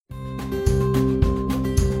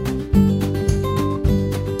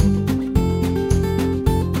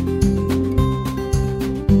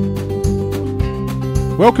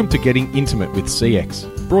Welcome to Getting Intimate with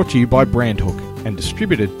CX, brought to you by Brandhook and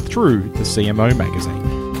distributed through the CMO magazine.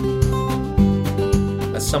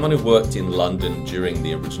 As someone who worked in London during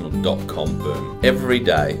the original dot-com boom, every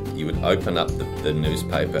day you would open up the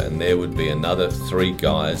newspaper and there would be another 3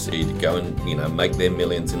 guys who'd go and make their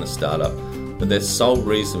millions in a startup, but their sole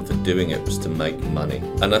reason for doing it was to make money.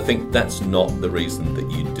 And I think that's not the reason that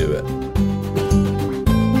you do it.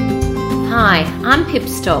 Hi, I'm Pip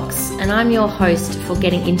Stocks and I'm your host for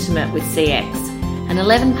Getting Intimate with CX, an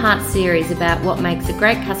 11-part series about what makes a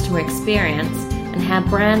great customer experience and how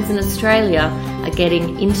brands in Australia are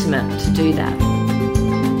getting intimate to do that.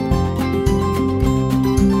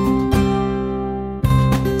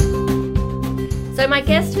 So my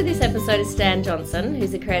guest for this episode is Stan Johnson,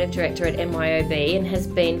 who's the Creative Director at MYOB and has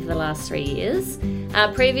been for the last 3 years.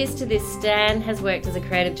 Previous to this, Stan has worked as a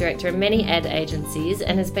creative director in many ad agencies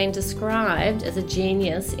and has been described as a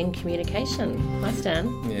genius in communication. Hi,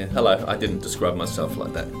 Stan. Yeah, hello. I didn't describe myself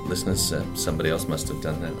like that. Listeners, somebody else must have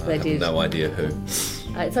done that. They did. No idea who.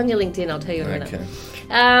 It's on your LinkedIn, I'll tell you in a minute. Okay.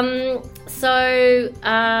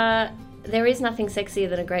 There is nothing sexier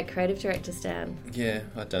than a great creative director, Stan. Yeah,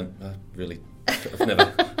 I've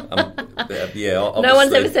never... No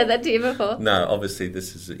one's ever said that to you before? No, obviously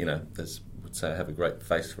this is, say I have a great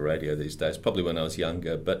face for radio these days, probably when I was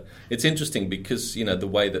younger, but it's interesting because, the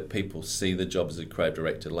way that people see the job as a creative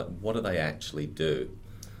director, like what do they actually do?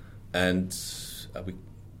 And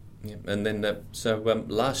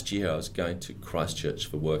last year I was going to Christchurch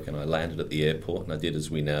for work and I landed at the airport and I did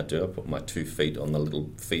as we now do. I put my 2 feet on the little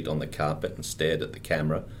feet on the carpet and stared at the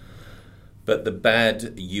camera. But the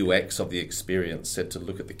bad UX of the experience said to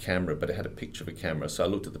look at the camera, but it had a picture of a camera. So I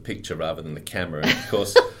looked at the picture rather than the camera. And of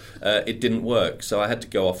course, it didn't work. So I had to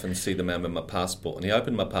go off and see the man with my passport. And he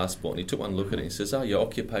opened my passport and he took one look at it and he says, "Oh, your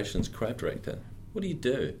occupation's creative director. What do you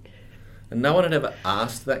do?" And no one had ever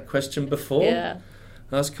asked that question before. Yeah. And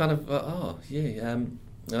I was kind of,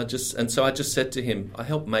 so I just said to him, "I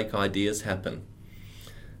help make ideas happen."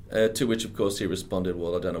 To which, of course, he responded,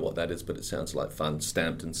 "Well, I don't know what that is, but it sounds like fun,"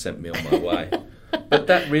 stamped and sent me on my way. But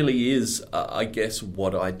that really is, I guess,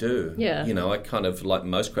 what I do. Yeah. I kind of, like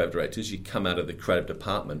most creative directors, you come out of the creative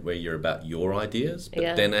department where you're about your ideas,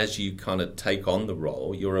 but then as you kind of take on the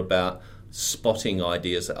role, you're about spotting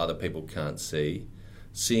ideas that other people can't see,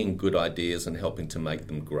 seeing good ideas and helping to make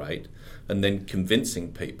them great, and then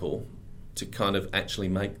convincing people to kind of actually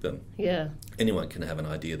make them. Yeah. Anyone can have an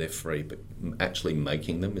idea, they're free, but actually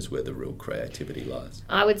making them is where the real creativity lies.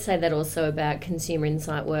 I would say that also about consumer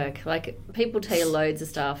insight work. Like, people tell you loads of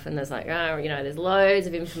stuff and there's there's loads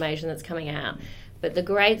of information that's coming out. But the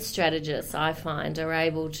great strategists, I find, are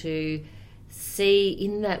able to see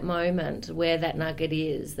in that moment where that nugget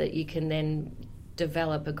is, that you can then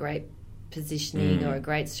develop a great positioning or a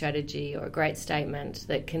great strategy or a great statement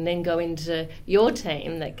that can then go into your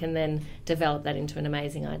team that can then develop that into an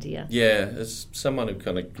amazing idea. Yeah, as someone who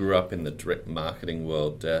kind of grew up in the direct marketing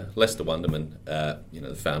world, Lester Wunderman,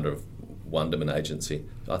 the founder of Wunderman Agency,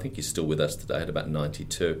 I think he's still with us today at about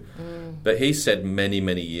 92. But he said many,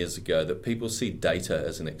 many years ago that people see data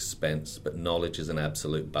as an expense, but knowledge is an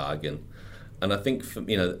absolute bargain. And I think,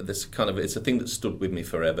 it's a thing that stood with me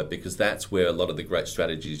forever because that's where a lot of the great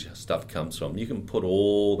strategy stuff comes from. You can put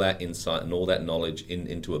all that insight and all that knowledge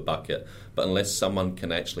into a bucket, but unless someone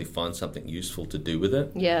can actually find something useful to do with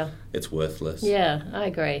it, it's worthless. Yeah, I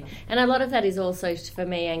agree. And a lot of that is also, for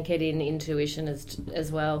me, anchored in intuition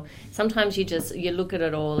as well. Sometimes you look at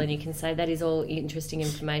it all and you can say that is all interesting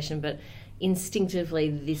information, but instinctively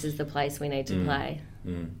this is the place we need to play.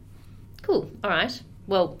 Cool. All right.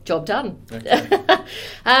 Well, job done. Okay.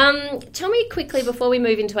 Tell me quickly, before we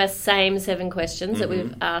move into our same 7 questions that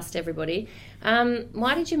we've asked everybody,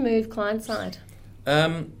 why did you move client-side?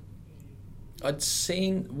 I'd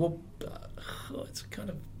seen, it's kind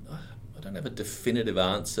of, I don't have a definitive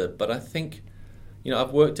answer, but I think,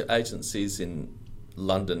 I've worked at agencies in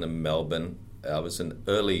London and Melbourne. I was an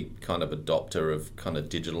early kind of adopter of kind of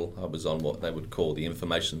digital. I was on what they would call the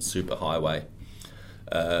information superhighway.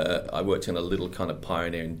 I worked in a little kind of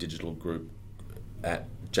pioneering digital group at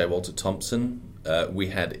J. Walter Thompson. We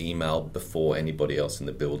had email before anybody else in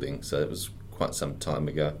the building, so it was quite some time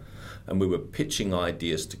ago. And we were pitching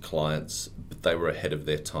ideas to clients, but they were ahead of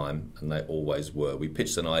their time, and they always were. We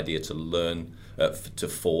pitched an idea to learn, to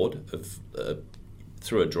Ford,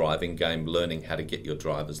 through a driving game, learning how to get your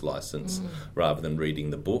driver's license rather than reading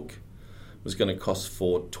the book. Was going to cost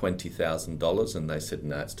Ford $20,000, and they said,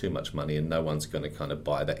 no, it's too much money and no one's going to kind of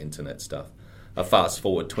buy that internet stuff. I fast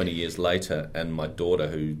forward 20 years later, and my daughter,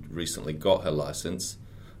 who recently got her license,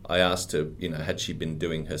 I asked her, had she been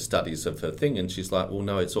doing her studies of her thing, and she's like, well,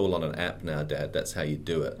 no, it's all on an app now, Dad. That's how you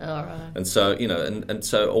do it. All right. And so, and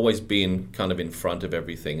so always being kind of in front of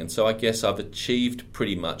everything. And so I guess I've achieved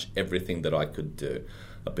pretty much everything that I could do.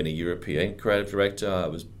 I've been a European creative director. I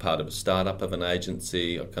was part of a startup of an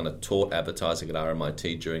agency. I kind of taught advertising at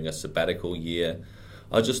RMIT during a sabbatical year.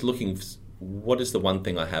 I was just looking, what is the one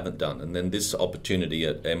thing I haven't done? And then this opportunity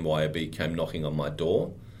at MYOB came knocking on my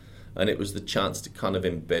door. And it was the chance to kind of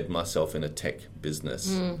embed myself in a tech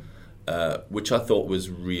business, which I thought was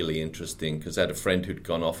really interesting, because I had a friend who'd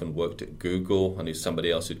gone off and worked at Google. I knew somebody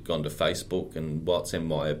else who'd gone to Facebook, and what's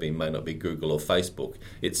MYOB may not be Google or Facebook.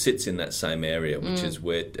 It sits in that same area, which is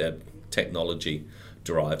where technology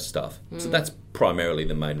drives stuff. So that's primarily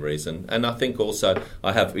the main reason. And I think also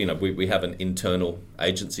I have, we have an internal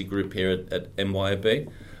agency group here at MYOB.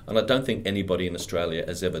 And I don't think anybody in Australia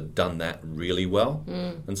has ever done that really well.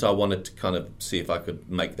 And so I wanted to kind of see if I could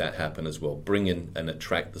make that happen as well, bring in and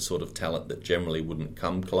attract the sort of talent that generally wouldn't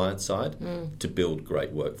come client side to build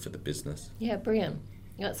great work for the business. Yeah, brilliant.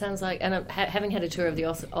 It sounds like, and having had a tour of the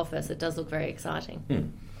office, it does look very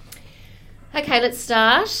exciting. Okay, let's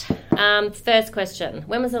start. First question.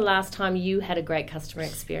 When was the last time you had a great customer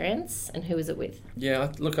experience, and who was it with?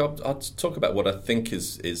 Yeah, look, I'll talk about what I think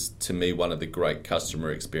is to me one of the great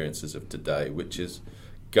customer experiences of today, which is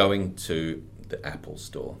going to the Apple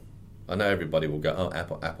store. I know everybody will go, oh,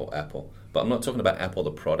 Apple, Apple, Apple. But I'm not talking about Apple,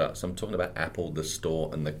 the products. I'm talking about Apple, the store,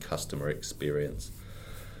 and the customer experience.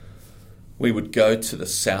 We would go to the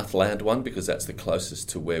Southland one because that's the closest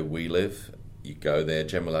to where we live. You go there,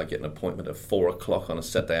 generally I get an appointment at 4 o'clock on a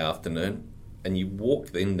Saturday afternoon, and you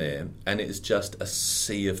walk in there and it's just a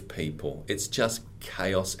sea of people. It's just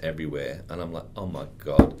chaos everywhere. And I'm like, oh my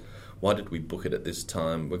God, why did we book it at this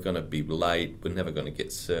time? We're going to be late. We're never going to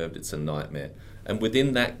get served. It's a nightmare. And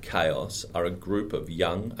within that chaos are a group of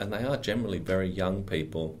young, and they are generally very young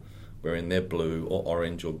people, wearing their blue or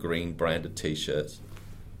orange or green branded T-shirts.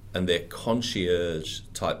 And their concierge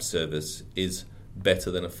type service is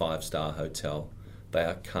better than a 5-star hotel. They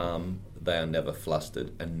are calm, they are never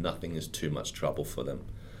flustered, and nothing is too much trouble for them.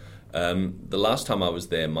 The last time I was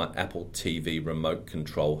there, my Apple TV remote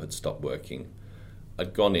control had stopped working.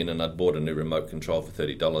 I'd gone in and I'd bought a new remote control for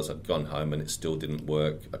 $30. I'd gone home and it still didn't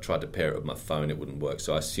work. I tried to pair it with my phone, it wouldn't work,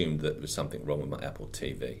 so I assumed that there was something wrong with my Apple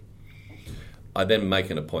TV. I then make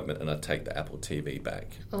an appointment and I take the Apple TV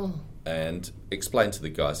back and explain to the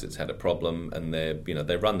guys it's had a problem, and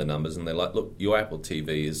they run the numbers and they're like, look, your Apple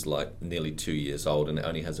TV is like nearly 2 years old and it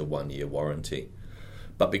only has a 1-year warranty.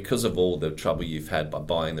 But because of all the trouble you've had by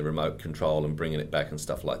buying the remote control and bringing it back and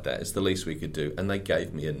stuff like that, it's the least we could do. And they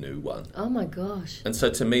gave me a new one. Oh my gosh. And so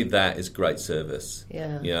to me, that is great service.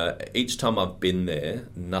 Yeah. Each time I've been there,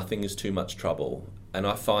 nothing is too much trouble. And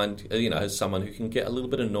I find, as someone who can get a little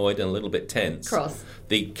bit annoyed and a little bit tense,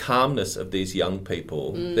 the calmness of these young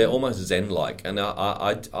people, they're almost Zen-like. And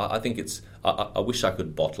I think it's, I wish I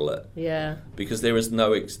could bottle it. Yeah. Because there is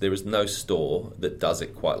no store that does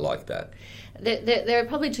it quite like that. There are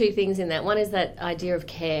probably two things in that. One is that idea of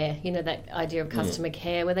care, that idea of customer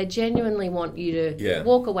care, where they genuinely want you to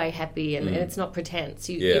walk away happy, and it's not pretense.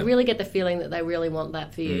 You really get the feeling that they really want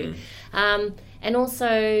that for you. And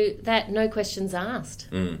also that no questions asked.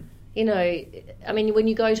 When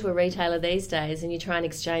you go to a retailer these days and you try and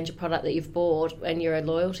exchange a product that you've bought and you're a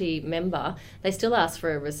loyalty member, they still ask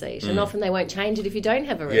for a receipt. And often they won't change it if you don't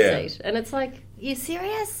have a receipt. And it's like, you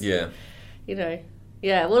serious? Yeah.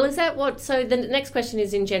 Yeah, well, is that what... So the next question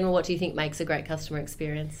is, in general, what do you think makes a great customer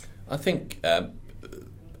experience? I think a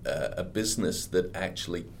business that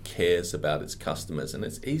actually cares about its customers, and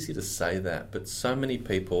it's easy to say that, but so many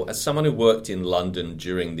people... As someone who worked in London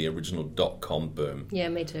during the original .com boom... Yeah,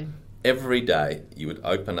 me too. Every day you would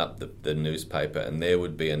open up the newspaper and there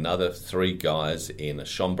would be another 3 guys in a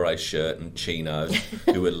chambray shirt and chinos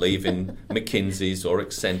who were leaving McKinsey's or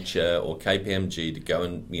Accenture or KPMG to go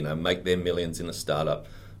and make their millions in a startup.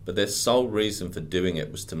 But their sole reason for doing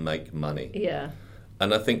it was to make money. Yeah.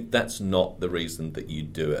 And I think that's not the reason that you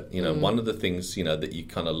do it. One of the things, that you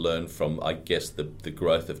kind of learn from, I guess, the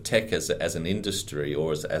growth of tech as an industry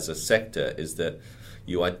or as a sector is that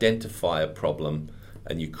you identify a problem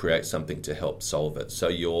and you create something to help solve it. So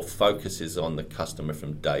your focus is on the customer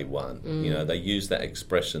from day one. They use that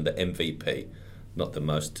expression, the MVP, not the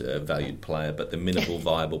most valued player, but the minimal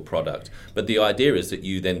viable product. But the idea is that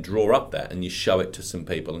you then draw up that and you show it to some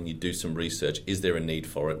people and you do some research. Is there a need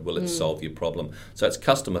for it? Will it solve your problem? So it's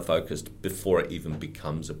customer focused before it even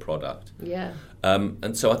becomes a product. Yeah.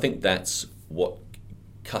 And so I think that's what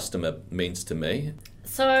customer means to me.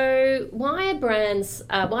 So why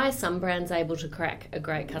are some brands able to crack a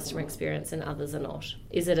great customer experience and others are not?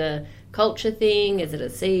 Is it a culture thing? Is it a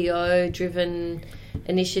CEO-driven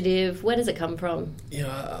initiative? Where does it come from?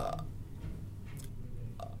 I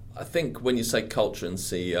think when you say culture and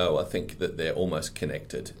CEO, I think that they're almost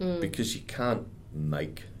connected because you can't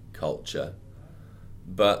make culture.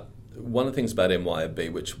 But one of the things about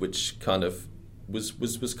MYOB, which kind of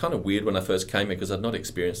was kind of weird when I first came here because I'd not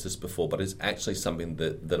experienced this before, but it's actually something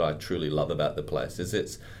that I truly love about the place. Is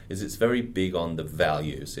it's very big on the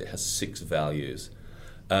values. It has 6 values,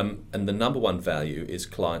 and the number one value is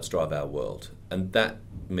clients drive our world, and that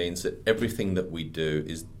means that everything that we do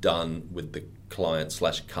is done with the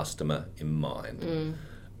client/customer in mind.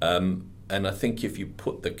 And I think if you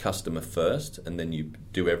put the customer first and then you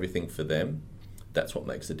do everything for them, that's what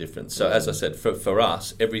makes the difference. So as I said, for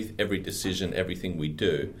us, every decision, everything we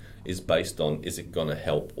do is based on, is it going to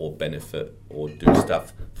help or benefit or do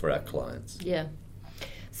stuff for our clients? Yeah.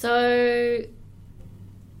 So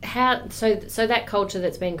so that culture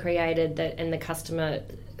that's been created, and the customer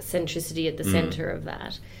centricity at the centre of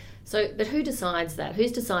that. So, but who decides that?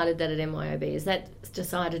 Who's decided that at MYOB? Is that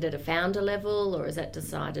decided at a founder level, or is that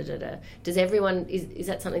decided at does everyone, is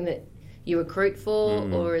that something that you recruit for,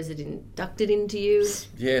 or is it inducted into you?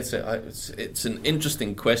 Yeah, it's an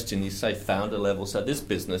interesting question. You say founder level. So this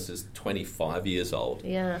business is 25 years old.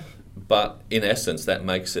 Yeah. But in essence, that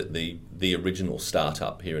makes it the original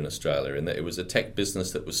startup here in Australia, in that it was a tech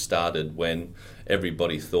business that was started when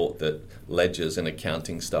everybody thought that ledgers and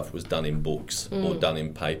accounting stuff was done in books or done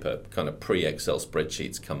in paper, kind of pre-Excel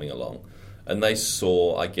spreadsheets coming along. And they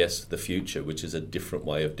saw, I guess, the future, which is a different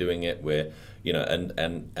way of doing it, where,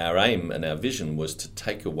 and our aim and our vision was to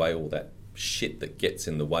take away all that shit that gets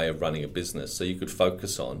in the way of running a business, so you could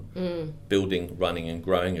focus on building, running and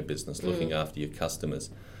growing a business, looking after your customers.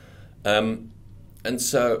 And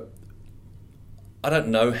so I don't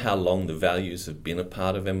know how long the values have been a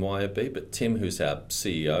part of MYOB, but Tim, who's our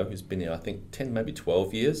CEO, who's been here, I think, 10, maybe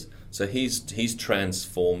 12 years, so he's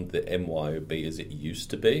transformed the MYOB as it used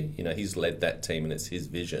to be. He's led that team, and it's his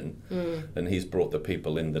vision, and he's brought the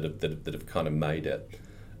people in that have kind of made it.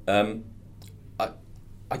 I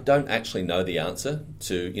don't actually know the answer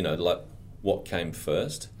to, like what came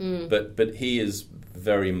first, but he is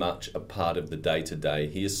very much a part of the day-to-day.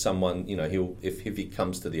 He is someone, if he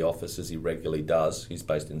comes to the office, as he regularly does, he's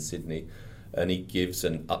based in Sydney, and he gives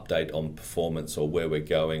an update on performance or where we're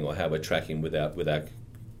going or how we're tracking with our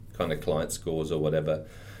kind of client scores or whatever.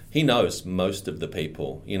 He knows most of the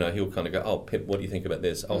people. He'll kind of go, oh, Pip, what do you think about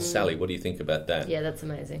this? Oh, Sally, what do you think about that? Yeah, that's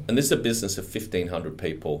amazing. And this is a business of 1,500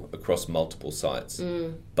 people across multiple sites,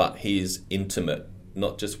 but he is intimate,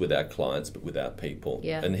 not just with our clients, but with our people.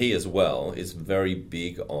 Yeah. And he as well is very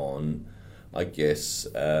big on, I guess,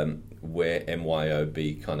 where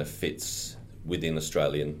MYOB kind of fits within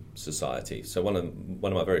Australian society. So one of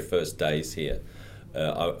my very first days here,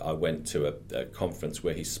 I went to a conference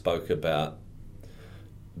where he spoke about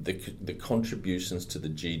the contributions to the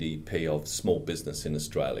GDP of small business in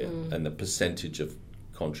Australia and the percentage of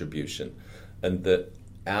contribution, and that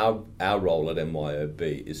our role at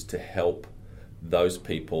MYOB is to help those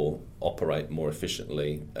people operate more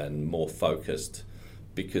efficiently and more focused,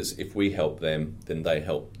 because if we help them, then they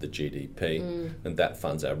help the GDP, and that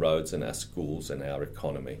funds our roads and our schools and our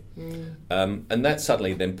economy. And that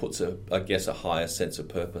suddenly then puts a higher sense of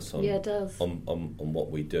purpose on, it does. on what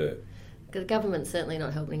we do. The government's certainly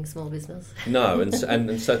not helping small business. No,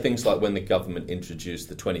 and so things like when the government introduced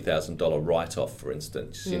the $20,000 write-off, for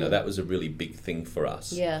instance, that was a really big thing for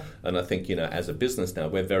us. Yeah. And I think, as a business now,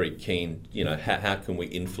 we're very keen, how can we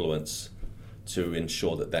influence to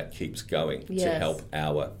ensure that keeps going to help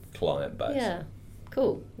our client base. Yeah,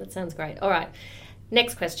 cool. That sounds great. All right.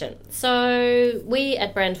 Next question. So we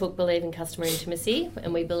at Brandhook believe in customer intimacy,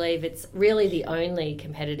 and we believe it's really the only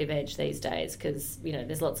competitive edge these days, because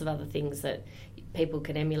there's lots of other things that people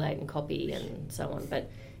can emulate and copy and so on, but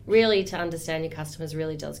really to understand your customers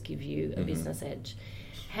really does give you a business edge.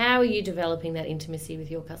 How are you developing that intimacy with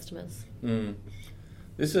your customers?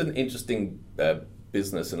 This is an interesting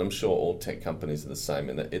business, and I'm sure all tech companies are the same,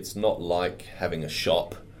 in that it's not like having a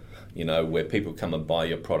shop where people come and buy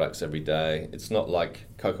your products every day. It's not like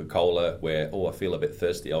Coca-Cola where, I feel a bit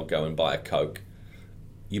thirsty, I'll go and buy a Coke.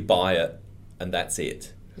 You buy it and that's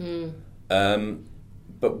it.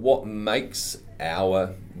 But what makes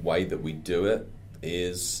our way that we do it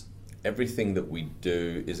is everything that we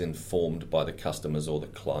do is informed by the customers or the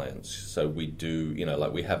clients. So we do,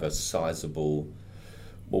 we have a sizable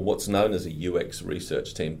well, what's known as a UX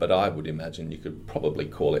research team, but I would imagine you could probably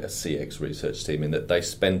call it a CX research team, in that they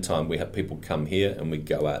spend time, we have people come here and we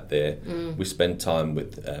go out there. We spend time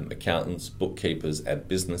with accountants, bookkeepers and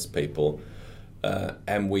business people,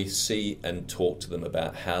 and we see and talk to them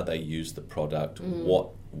about how they use the product,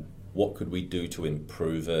 what could we do to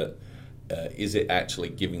improve it, is it actually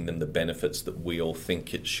giving them the benefits that we all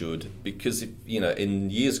think it should? Because, in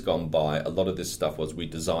years gone by, a lot of this stuff was we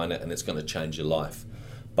design it and it's going to change your life.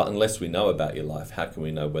 But unless we know about your life, how can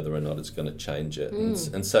we know whether or not it's going to change it?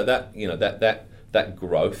 And so that, that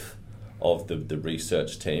growth of the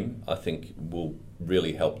research team, I think, will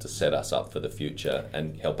really help to set us up for the future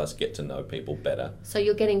and help us get to know people better. So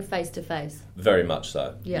you're getting face to face. Very much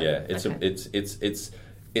so. Yeah.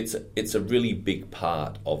 It's a really big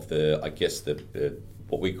part of the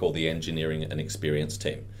what we call the engineering and experience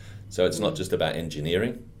team. So it's not just about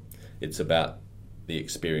engineering; it's about the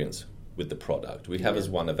experience with the product. We have as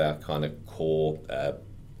one of our kind of core.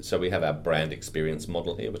 So we have our brand experience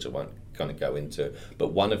model here, which I won't kind of go into. But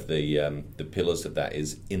one of the pillars of that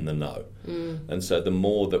is in the know. And so the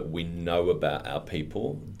more that we know about our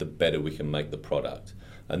people, the better we can make the product.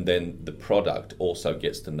 And then the product also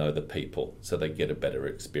gets to know the people, so they get a better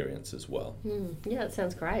experience as well. Yeah, that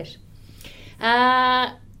sounds great.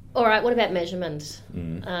 All right, what about measurement?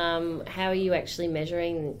 How are you actually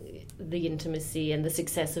measuring the intimacy and the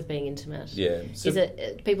success of being intimate? Yeah, so is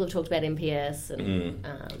it people have talked about NPS and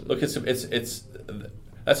look,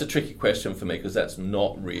 that's a tricky question for me, because that's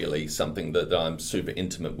not really something that I'm super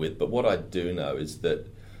intimate with. But what I do know is that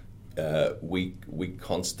we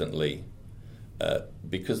constantly,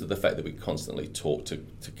 because of the fact that we constantly talk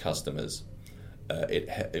to customers,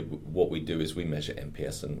 what we do is we measure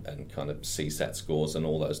NPS and kind of CSAT scores and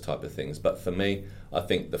all those type of things. But for me, I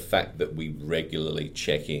think the fact that we regularly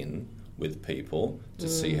check in with people to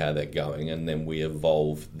see how they're going, and then we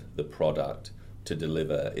evolve the product to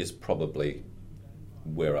deliver, is probably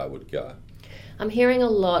where I would go. I'm hearing a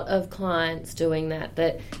lot of clients doing that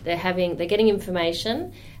they're getting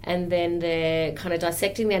information, and then they're kind of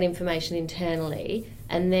dissecting that information internally,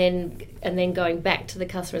 and then going back to the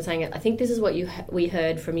customer and saying, I think this is what we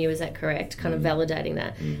heard from you, is that correct? Kind of validating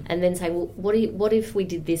that, and then saying, well, what if we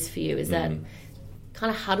did this for you? Is that kind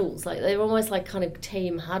of huddles, like they're almost like kind of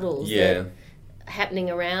team huddles. Yeah. Happening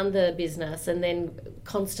around the business, and then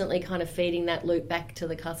constantly kind of feeding that loop back to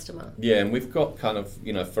the customer. Yeah, and we've got kind of,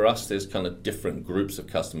 for us, there's kind of different groups of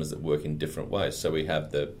customers that work in different ways. So we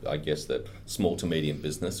have the small to medium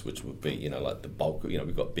business, which would be, like the bulk,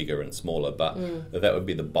 we've got bigger and smaller, but that would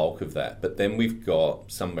be the bulk of that. But then we've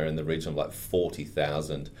got somewhere in the region of like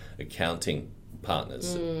 40,000 accounting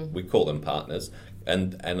partners. We call them partners,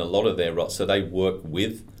 and a lot of so they work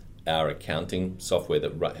with our accounting software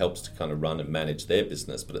that helps to kind of run and manage their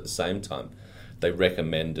business, but at the same time they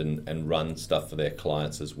recommend and run stuff for their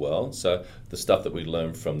clients as well. So the stuff that we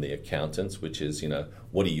learn from the accountants, which is,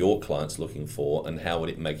 what are your clients looking for, and how would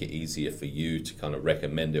it make it easier for you to kind of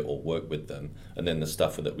recommend it or work with them, and then the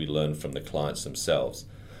stuff that we learn from the clients themselves,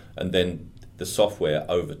 and then the software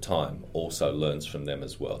over time also learns from them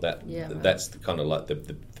as well. That's the kind of like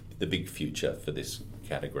the big future for this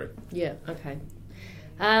category. Yeah, okay.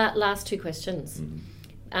 Last two questions.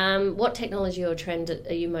 What technology or trend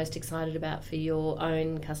are you most excited about for your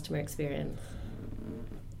own customer experience?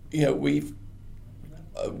 Yeah, we've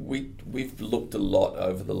looked a lot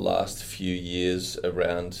over the last few years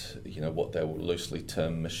around, what they will loosely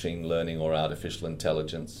term machine learning or artificial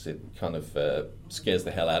intelligence. It kind of scares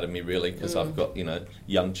the hell out of me, really, because I've got,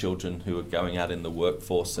 young children who are going out in the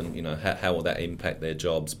workforce, and, how will that impact their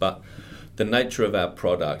jobs? But the nature of our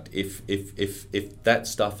product, if that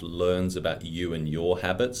stuff learns about you and your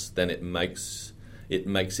habits, then it makes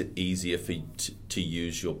it easier for you to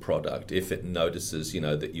use your product. If it notices,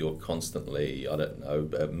 that you're constantly,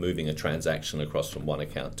 moving a transaction across from one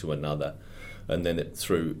account to another, and then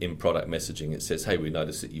in product messaging it says, hey, we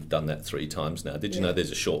noticed that you've done that 3 times now. Did you know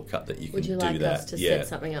there's a shortcut that you can do that? Would you like us to set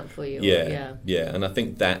something up for you? Yeah, and I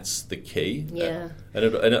think that's the key. Yeah.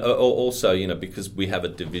 And also, because we have a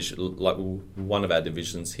division, like one of our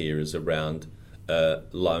divisions here is around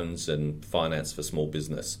loans and finance for small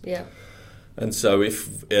business. Yeah. And so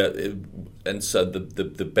the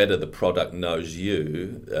better the product knows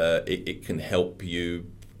you, it can help you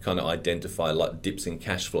kind of identify like dips in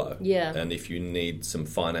cash flow. Yeah. And if you need some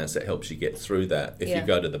finance that helps you get through that, if you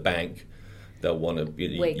go to the bank, they'll want to,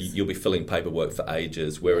 you'll be filling paperwork for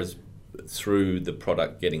ages, whereas through the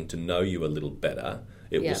product getting to know you a little better,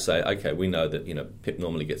 it will say, okay, we know that, Pip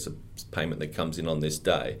normally gets a payment that comes in on this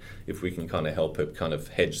day. If we can kind of help her kind of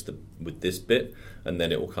hedge with this bit, and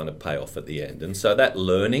then it will kind of pay off at the end. And so that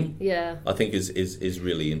learning, Yeah. I think, is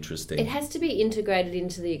really interesting. It has to be integrated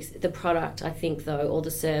into the product, I think, though, or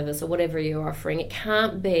the service or whatever you're offering. It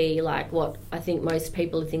can't be like what I think most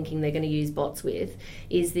people are thinking they're going to use bots with,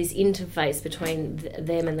 is this interface between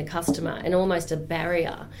them and the customer, and almost a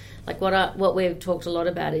barrier. Like what we've talked a lot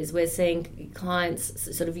about is we're seeing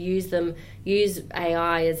clients sort of use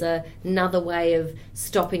AI as another way of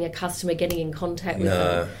stopping a customer getting in contact with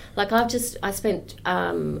them. Like I spent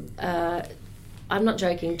I'm not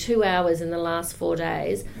joking, 2 hours in the last 4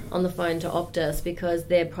 days on the phone to Optus because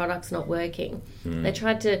their product's not working. They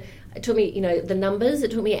tried to, it took me, the numbers,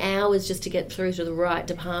 it took me hours just to get through to the right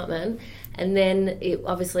department. And then it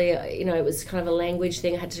obviously, it was kind of a language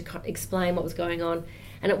thing. I had to explain what was going on.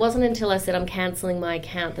 And it wasn't until I said I'm cancelling my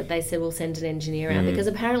account that they said we'll send an engineer out, because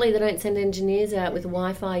apparently they don't send engineers out with a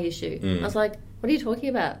Wi-Fi issue. I was like, what are you talking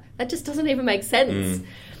about? That just doesn't even make sense.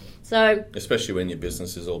 So, especially when your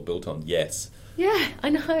business is all built on yes. Yeah, I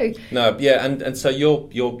know. No, yeah, and so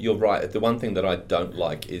you're right. The one thing that I don't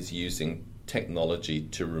like is using technology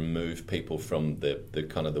to remove people from the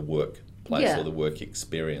kind of the workplace or the work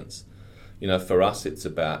experience. For us, it's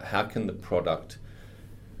about how can the product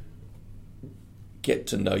get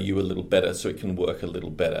to know you a little better so it can work a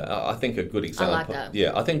little better. I think a good example. I like that.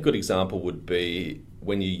 Yeah, I think a good example would be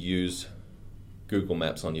when you use Google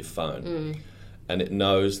Maps on your phone. And it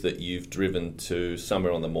knows that you've driven to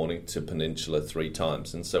somewhere on the morning to Peninsula 3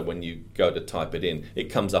 times. And so when you go to type it in, it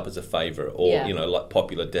comes up as a favourite or, like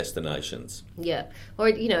popular destinations. Yeah. Or,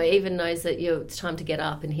 even knows that it's time to get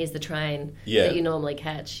up and here's the train that you normally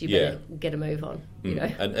catch. You better get a move on,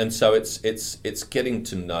 And so it's getting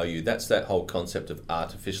to know you. That's that whole concept of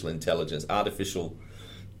artificial intelligence. Artificial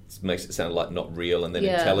makes it sound like not real, and then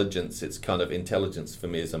intelligence, it's kind of intelligence for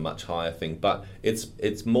me is a much higher thing, but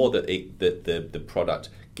it's more that the product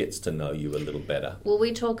gets to know you a little better. Well,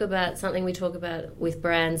 something we talk about with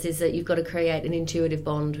brands is that you've got to create an intuitive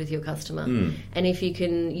bond with your customer, and if you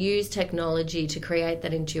can use technology to create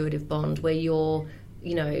that intuitive bond where you're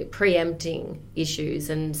preempting issues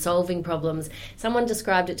and solving problems. Someone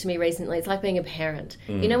described it to me recently. It's like being a parent.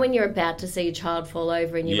 When you're about to see a child fall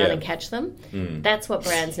over and you run and catch them? That's what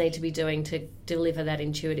brands need to be doing to deliver that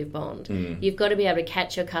intuitive bond. You've got to be able to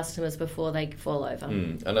catch your customers before they fall over.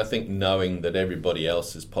 And I think knowing that everybody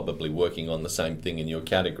else is probably working on the same thing in your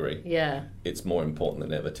category, it's more important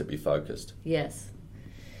than ever to be focused. Yes.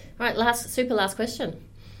 All right, last question.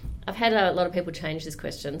 I've had a lot of people change this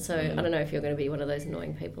question, so I don't know if you're going to be one of those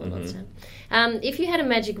annoying people or not, Stan. If you had a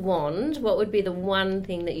magic wand, what would be the one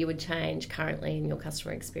thing that you would change currently in your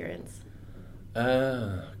customer experience?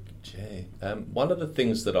 One of the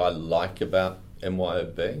things that I like about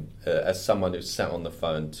MYOB, as someone who's sat on the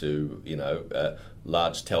phone to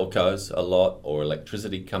large telcos a lot or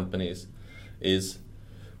electricity companies, is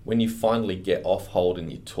when you finally get off hold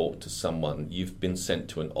and you talk to someone, you've been sent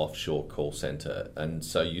to an offshore call centre, and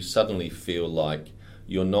so you suddenly feel like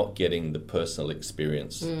you're not getting the personal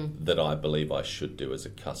experience that I believe I should do as a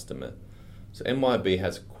customer. So MYOB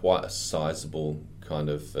has quite a sizable kind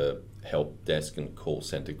of help desk and call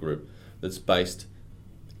centre group that's based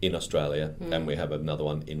in Australia, and we have another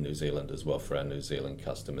one in New Zealand as well for our New Zealand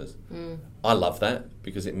customers. I love that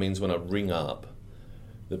because it means when I ring up,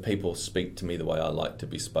 the people speak to me the way I like to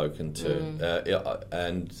be spoken to.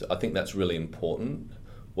 And I think that's really important.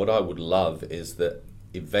 What I would love is that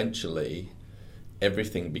eventually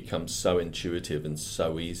everything becomes so intuitive and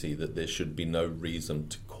so easy that there should be no reason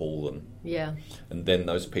to call them. Yeah. And then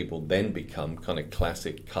those people then become kind of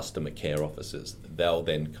classic customer care officers. They'll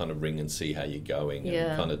then kind of ring and see how you're going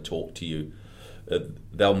and kind of talk to you.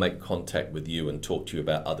 They'll make contact with you and talk to you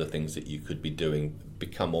about other things that you could be doing,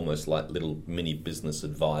 become almost like little mini business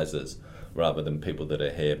advisors rather than people that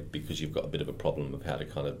are here because you've got a bit of a problem of how to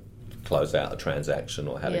kind of close out a transaction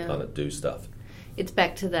or how to kind of do stuff. It's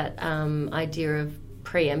back to that idea of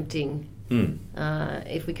preempting.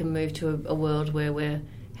 If we can move to a world where we're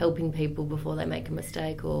helping people before they make a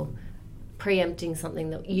mistake, or preempting something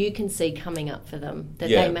that you can see coming up for them that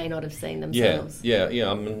they may not have seen themselves. Yeah.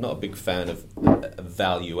 I'm not a big fan of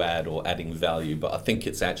value add or adding value, but I think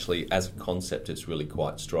it's actually, as a concept, it's really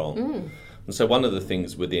quite strong. And so one of the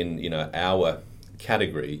things within our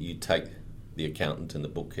category, you take the accountant and the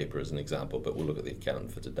bookkeeper as an example, but we'll look at the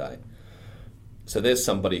accountant for today. So there's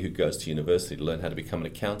somebody who goes to university to learn how to become an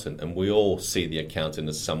accountant, and we all see the accountant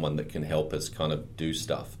as someone that can help us kind of do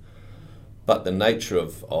stuff. But the nature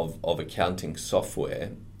of accounting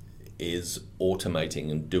software is automating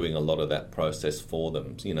and doing a lot of that process for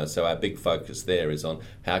them. So our big focus there is on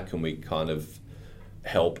how can we kind of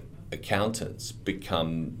help accountants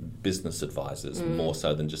become business advisors more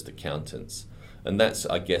so than just accountants. And that's,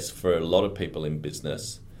 I guess, for a lot of people in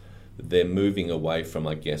business, they're moving away from,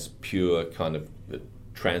 I guess, pure kind of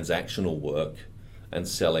transactional work and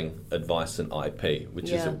selling advice and IP,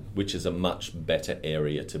 which is a much better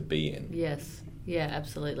area to be in. Yes, yeah,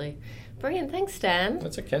 absolutely. Brilliant, thanks, Stan.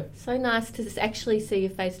 That's okay. So nice to actually see you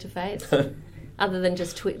face to face, other than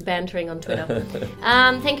just bantering on Twitter.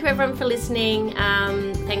 Thank you everyone for listening.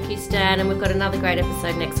 Thank you, Stan, and we've got another great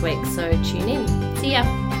episode next week, so tune in. See ya.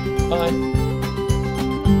 Bye.